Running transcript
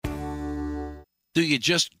Do you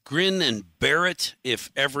just grin and bear it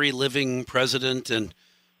if every living president and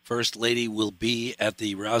first lady will be at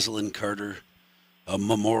the Rosalind Carter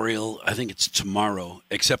memorial? I think it's tomorrow,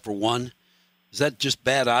 except for one. Is that just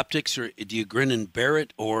bad optics, or do you grin and bear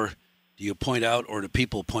it, or do you point out, or do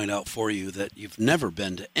people point out for you that you've never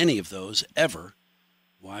been to any of those ever?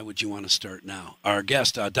 Why would you want to start now? Our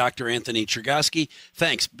guest, Dr. Anthony Churgosky.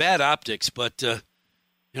 Thanks. Bad optics, but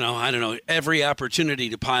I don't know, every opportunity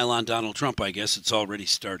to pile on Donald Trump, I guess it's already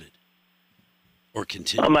started or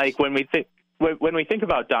continued. Mike, when we think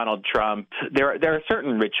about Donald Trump, there are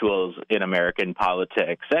certain rituals in American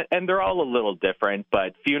politics, and they're all a little different,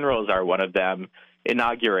 but funerals are one of them.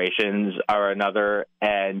 Inaugurations are another,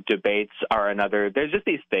 and debates are another. There's just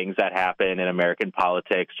these things that happen in American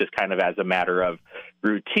politics just kind of as a matter of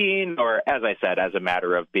routine, or, as I said, as a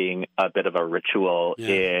matter of being a bit of a ritual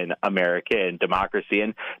in American democracy.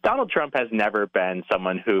 And Donald Trump has never been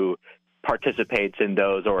someone who participates in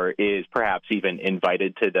those or is perhaps even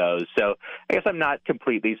invited to those. So I guess I'm not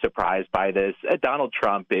completely surprised by this. Donald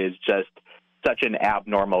Trump is just such an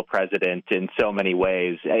abnormal president in so many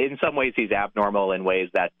ways. In some ways, he's abnormal in ways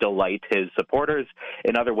that delight his supporters.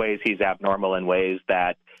 In other ways, he's abnormal in ways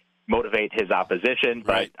that motivate his opposition.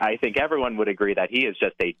 But I think everyone would agree that he is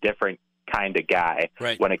just a different kind of guy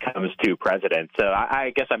when it comes to president. So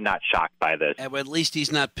I guess I'm not shocked by this. At least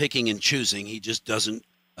he's not picking and choosing. He just doesn't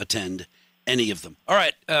attend any of them. All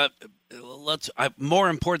right. More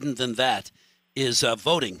important than that is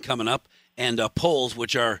voting coming up and polls,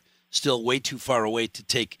 which are still way too far away to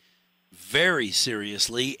take very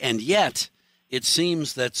seriously, and yet it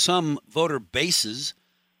seems that some voter bases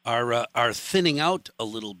are thinning out a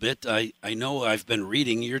little bit. I know I've been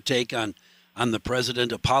reading your take on the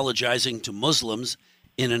president apologizing to Muslims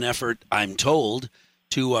in an effort, I'm told,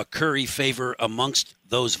 to curry favor amongst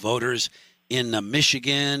those voters in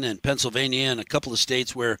Michigan and Pennsylvania and a couple of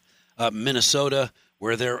states where Minnesota,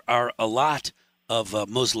 where there are a lot of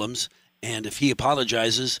Muslims, and if he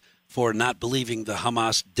apologizes for not believing the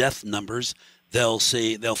Hamas death numbers, they'll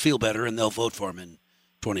feel better and they'll vote for him in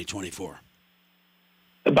 2024.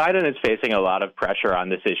 Biden is facing a lot of pressure on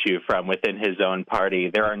this issue from within his own party.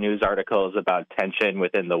 There are news articles about tension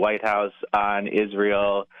within the White House on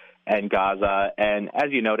Israel and Gaza. And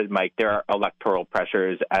as you noted, Mike, there are electoral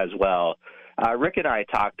pressures as well. Rick and I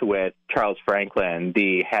talked with Charles Franklin,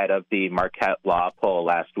 the head of the Marquette Law Poll,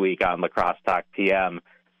 last week on La Crosse Talk PM.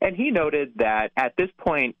 And he noted that at this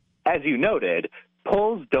point, as you noted,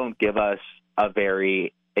 polls don't give us a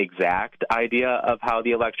very exact idea of how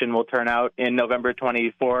the election will turn out in November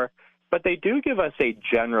 24, but they do give us a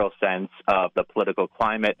general sense of the political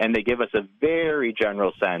climate, and they give us a very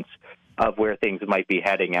general sense of where things might be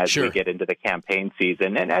heading as we get into the campaign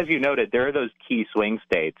season. And as you noted, there are those key swing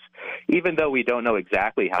states. Even though we don't know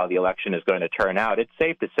exactly how the election is going to turn out, it's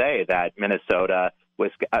safe to say that Minnesota,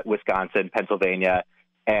 Wisconsin, Pennsylvania,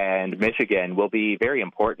 and Michigan will be very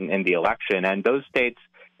important in the election. And those states,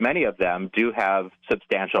 many of them, do have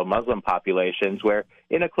substantial Muslim populations where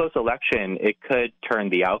in a close election, it could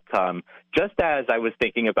turn the outcome. Just as I was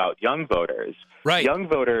thinking about young voters. Young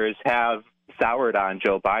voters have soured on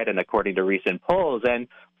Joe Biden, according to recent polls, and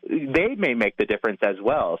they may make the difference as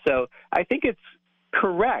well. So I think it's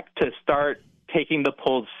correct to start taking the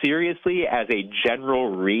polls seriously as a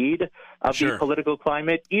general read of the political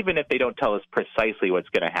climate, even if they don't tell us precisely what's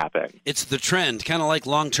going to happen. It's the trend, kind of like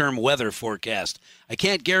long-term weather forecast. I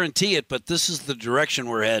can't guarantee it, but this is the direction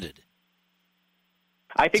we're headed.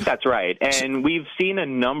 I think that's right. And we've seen a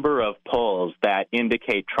number of polls that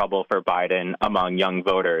indicate trouble for Biden among young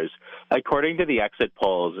voters. According to the exit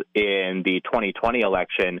polls in the 2020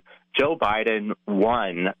 election, Joe Biden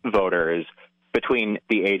won voters between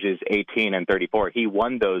the ages 18 and 34. He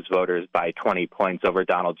won those voters by 20 points over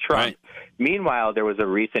Donald Trump. Meanwhile, there was a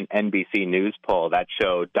recent NBC News poll that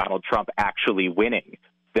showed Donald Trump actually winning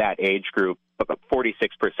that age group,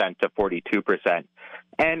 46% to 42%.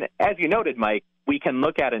 And as you noted, Mike, we can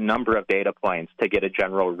look at a number of data points to get a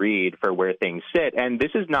general read for where things sit. And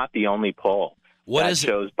this is not the only poll that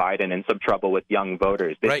shows Biden in some trouble with young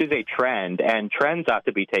voters. This is a trend, and trends ought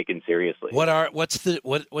to be taken seriously. What's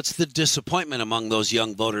the disappointment among those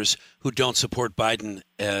young voters who don't support Biden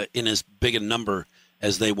in as big a number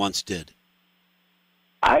as they once did?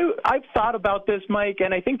 I've thought about this, Mike,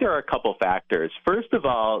 and I think there are a couple factors. First of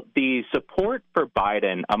all, the support for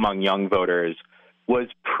Biden among young voters was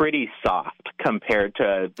pretty soft compared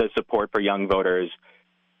to the support for young voters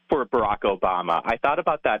for Barack Obama. I thought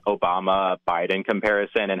about that Obama-Biden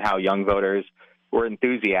comparison and how young voters were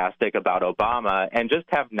enthusiastic about Obama and just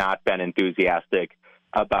have not been enthusiastic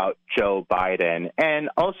about Joe Biden. And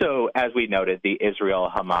also, as we noted, the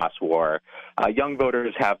Israel-Hamas war. Young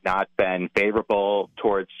voters have not been favorable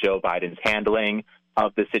towards Joe Biden's handling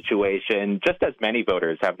of the situation, just as many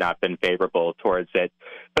voters have not been favorable towards it.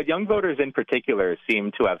 But young voters in particular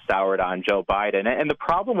seem to have soured on Joe Biden. And the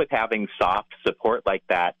problem with having soft support like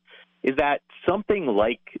that is that something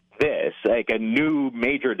like this, like a new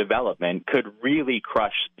major development, could really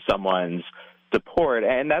crush someone's support,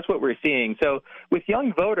 and that's what we're seeing. So with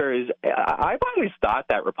young voters, I've always thought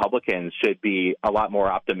that Republicans should be a lot more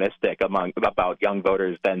optimistic about young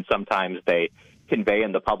voters than sometimes they convey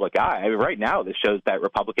in the public eye. I mean, right now, this shows that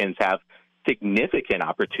Republicans have significant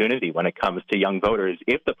opportunity when it comes to young voters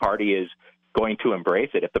if the party is going to embrace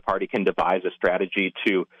it, if the party can devise a strategy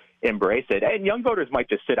to embrace it. And young voters might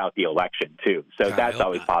just sit out the election, too. So that's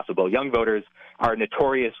always possible. Young voters are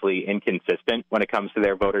notoriously inconsistent when it comes to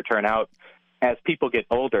their voter turnout. As people get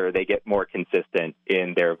older, they get more consistent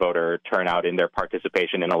in their voter turnout, in their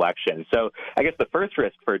participation in elections. So I guess the first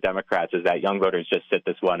risk for Democrats is that young voters just sit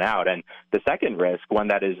this one out. And the second risk, one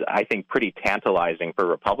that is, I think, pretty tantalizing for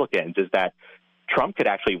Republicans, is that Trump could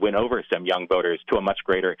actually win over some young voters to a much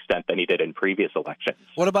greater extent than he did in previous elections.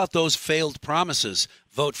 What about those failed promises?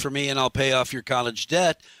 Vote for me and I'll pay off your college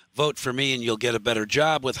debt. Vote for me and you'll get a better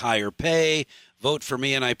job with higher pay. Vote for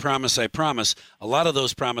me and I promise, I promise. A lot of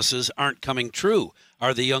those promises aren't coming true.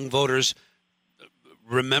 Are the young voters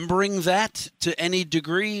remembering that to any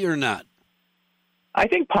degree or not? I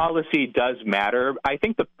think policy does matter. I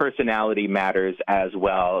think the personality matters as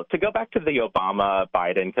well. To go back to the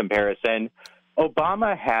Obama-Biden comparison,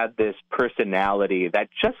 Obama had this personality that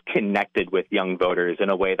just connected with young voters in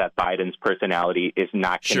a way that Biden's personality is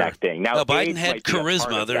not connecting. Now, Biden had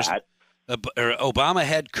charisma. Obama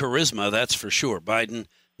had charisma, that's for sure. Biden,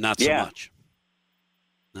 not so much.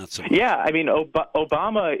 Not so much. Yeah, I mean,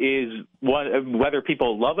 Obama is one, whether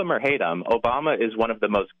people love him or hate him, Obama is one of the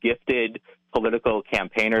most gifted political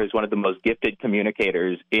campaigners, one of the most gifted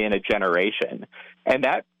communicators in a generation. And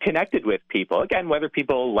that connected with people. Again, whether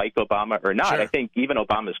people like Obama or not, I think even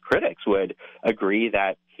Obama's critics would agree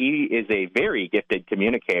that he is a very gifted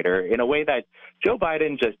communicator in a way that Joe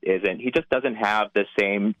Biden just isn't. He just doesn't have the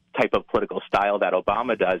same type of political style that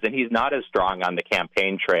Obama does, and he's not as strong on the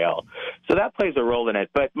campaign trail. So that plays a role in it.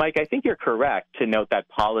 But, Mike, I think you're correct to note that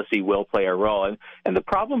policy will play a role. And the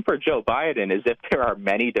problem for Joe Biden is if there are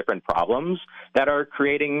many different problems that are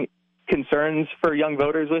creating concerns for young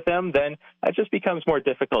voters with him, then that just becomes more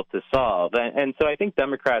difficult to solve. And so I think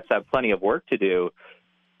Democrats have plenty of work to do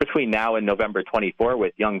between now and November 24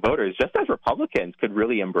 with young voters, just as Republicans could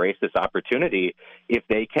really embrace this opportunity if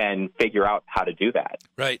they can figure out how to do that.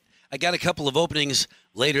 Right. I got a couple of openings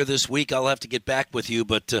later this week. I'll have to get back with you,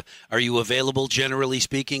 but are you available, generally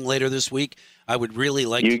speaking, later this week? I would really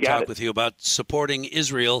like to talk with you about supporting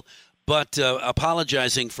Israel, but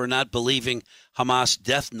apologizing for not believing Hamas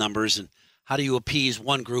death numbers. And how do you appease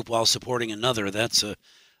one group while supporting another? That's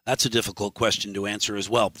a difficult question to answer as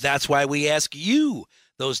well. That's why we ask you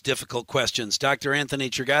those difficult questions. Dr. Anthony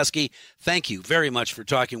Churgosky, thank you very much for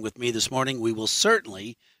talking with me this morning. We will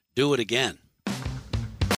certainly do it again.